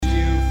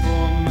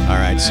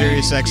right,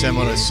 SiriusXM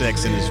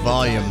 106 in his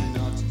volume.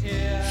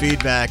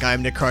 Feedback.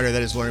 I'm Nick Carter.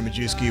 That is Lauren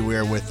Majewski.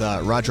 We're with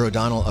Roger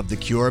O'Donnell of The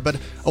Cure, but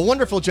a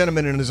wonderful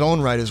gentleman in his own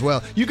right as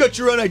well. You got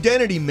your own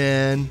identity,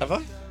 man. Have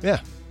I?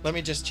 Yeah. Let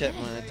me just check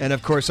my identity. And,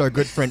 of course, our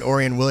good friend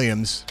Orian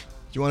Williams. Do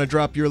you want to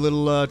drop your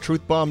little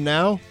truth bomb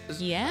now?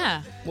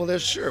 Yeah. Well,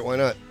 sure. Why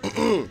not?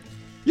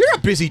 You're a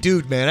busy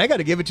dude, man. I got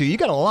to give it to you. You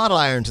got a lot of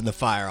irons in the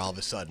fire all of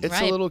a sudden. It's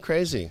a little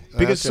crazy.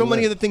 Because so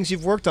many of the things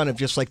you've worked on have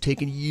just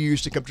taken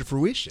years to come to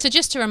fruition. So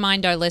just to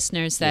remind our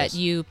listeners that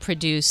you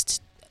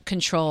produced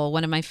Control,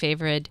 one of my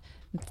favorite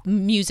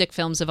music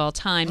films of all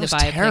time, the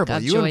biopic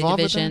of Joy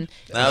Division.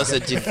 That was a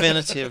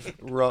definitive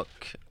rock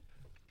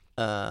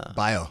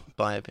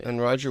biopic.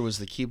 And Roger was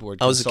the keyboard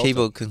consultant. I was a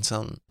keyboard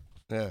consultant.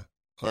 Yeah.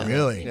 Oh,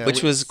 really? Yeah,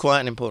 which was quite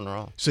an important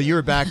role. So you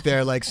were back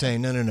there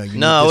saying, no, you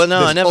no, need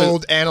I never.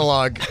 Old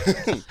analog,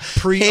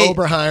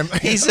 pre-Oberheim.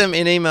 He sent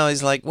me an email.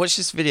 He's like, watch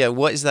this video.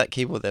 What is that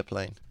keyboard they're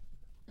playing?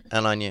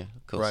 And I knew,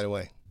 of course. Right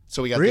away.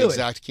 So we got the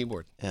exact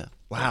keyboard. Yeah.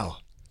 Wow.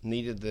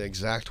 Needed the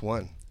exact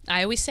one.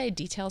 I always say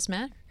details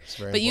matter.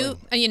 But you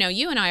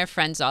and I are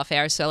friends off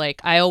air, so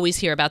I always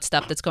hear about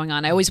stuff that's going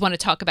on. I always want to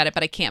talk about it,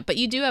 but I can't. But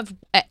you do have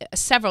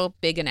several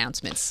big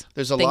announcements.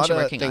 There's a lot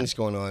of things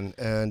going on,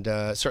 and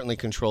certainly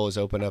Control has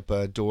opened up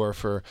a door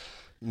for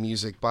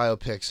music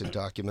biopics and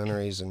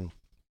documentaries,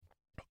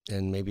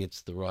 and maybe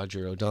it's the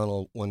Roger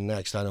O'Donnell one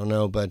next. I don't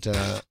know, but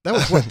that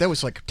was what? That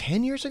was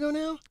 10 years ago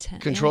now.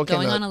 Control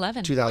going came out on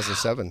 11.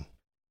 2007.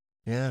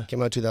 Yeah,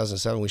 came out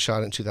 2007. We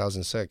shot it in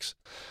 2006.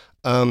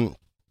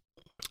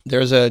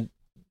 There's a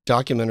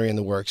documentary in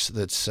the works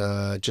that's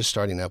just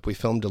starting up. We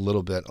filmed a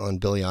little bit on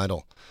Billy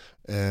Idol,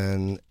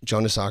 and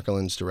Jonas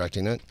Åkerlund's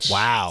directing it.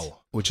 Wow.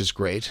 Which is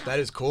great. That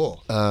is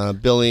cool.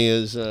 Billy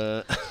is,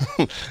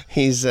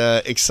 he's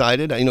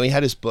excited. He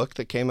had his book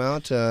that came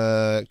out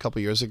a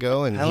couple years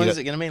ago. And how long is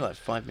it going to be?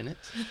 5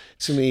 minutes?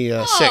 It's going to be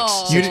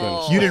 6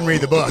 minutes. You didn't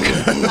read the book.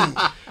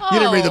 You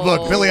didn't read the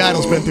book. Billy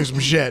Idol's been through some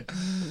shit.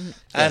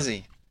 Has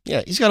he?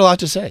 Yeah, he's got a lot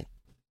to say.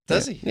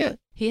 Does he? Yeah.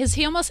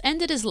 He almost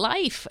ended his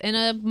life in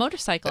a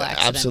motorcycle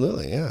accident.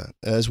 Absolutely, yeah.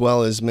 As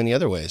well as many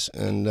other ways.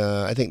 And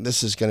I think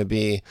this is going to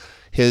be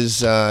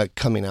his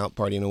coming out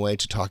party in a way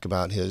to talk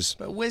about his...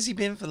 But where's he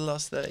been for the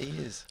last 30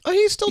 years? Oh,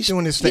 he's still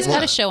doing his thing. He's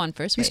got a show on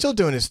First Wave. He's still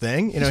doing his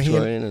thing.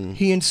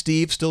 He and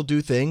Steve still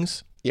do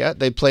things. Yeah,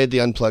 they played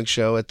the Unplugged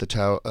show at the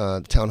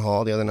town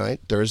hall the other night,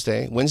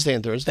 Wednesday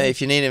and Thursday. Hey,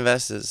 if you need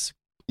investors...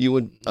 You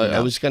would...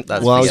 I was going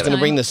to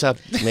bring this up,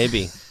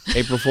 maybe.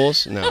 April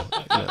Fools? No.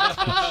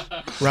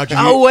 Roger,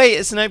 wait,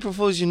 it's an April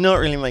Fool's. You're not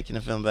really making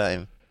a film about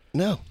him.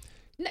 No.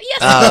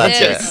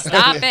 Yes, it is.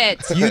 Stop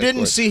it. You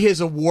didn't see his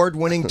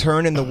award-winning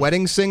turn in The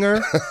Wedding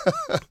Singer?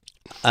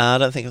 I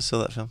don't think I saw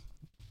that film.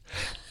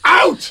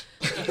 Out!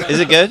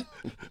 Is it good?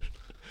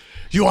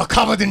 You are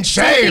covered in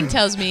shame! Something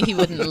tells me he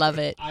wouldn't love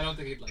it. I don't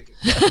think he'd like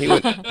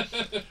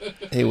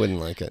it. He wouldn't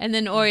like it. And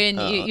then,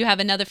 Orian, you have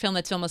another film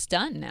that's almost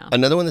done now.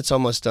 Another one that's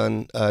almost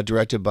done,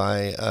 directed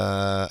by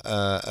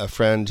a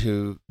friend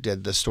who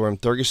did the Storm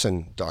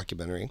Thurgerson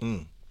documentary.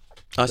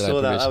 I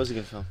saw that. That was a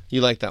good film.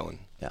 You liked that one?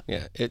 Yeah.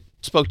 Yeah. It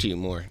spoke to you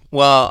more.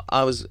 Well,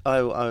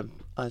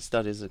 I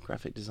studied as a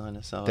graphic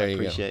designer, so There I you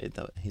go. appreciated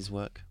his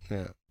work.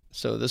 Yeah.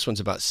 So this one's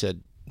about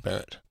Syd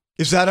Barrett.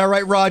 Is that all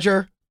right,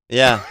 Roger?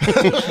 Yeah.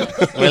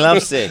 We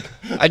love Syd.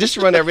 I just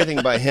run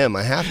everything by him.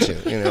 I have to.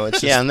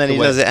 It's just and then he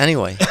does it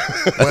anyway.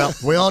 Well,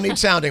 we all need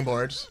sounding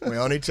boards. And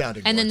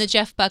then the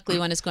Jeff Buckley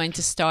one is going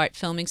to start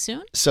filming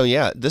soon? So,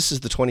 yeah, this is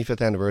the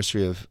 25th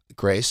anniversary of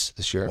Grace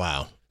this year.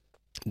 Wow.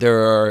 There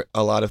are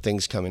a lot of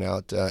things coming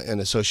out in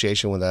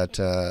association with that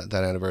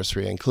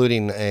anniversary,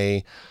 including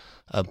a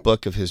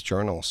book of his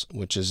journals,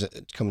 which is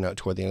coming out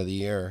toward the end of the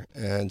year,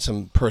 and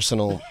some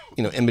personal,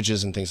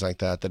 images and things like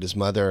that his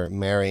mother,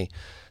 Mary,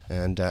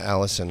 and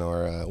Allison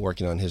are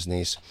working on, his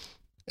niece.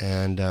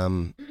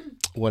 And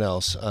what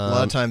else? A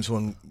lot of times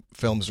when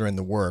films are in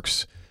the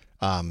works,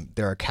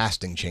 there are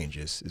casting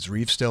changes. Is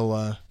Reeve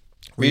still...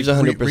 Reeve's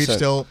 100%. Reeve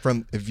still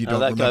from, if you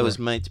don't that remember. guy was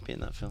made to be in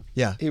that film.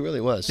 Yeah. He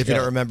really was. If you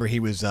don't remember, he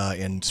was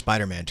in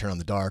Spider-Man Turn on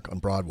the Dark on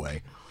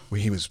Broadway,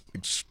 where he was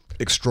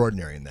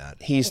extraordinary in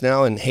that. He's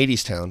now in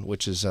Hadestown,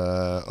 which is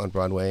on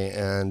Broadway,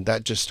 and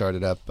that just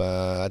started up.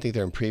 I think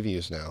they're in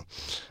previews now.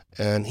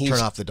 And he's Turn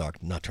on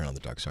the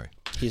Dark, sorry.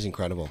 He's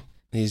incredible.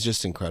 He's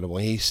just incredible.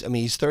 He's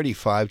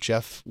 35.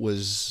 Jeff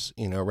was,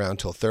 around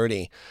till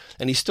 30,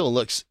 and he still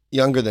looks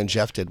younger than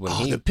Jeff did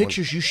when the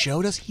pictures you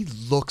showed us, he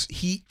looks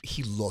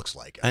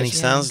like him. And he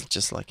sounds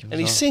just like him. And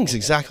he sings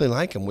exactly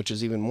like him, which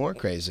is even more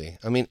crazy.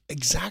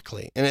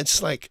 Exactly. And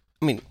it's like,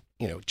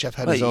 Jeff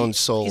had his own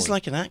soul. He's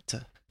like an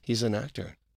actor. He's an actor.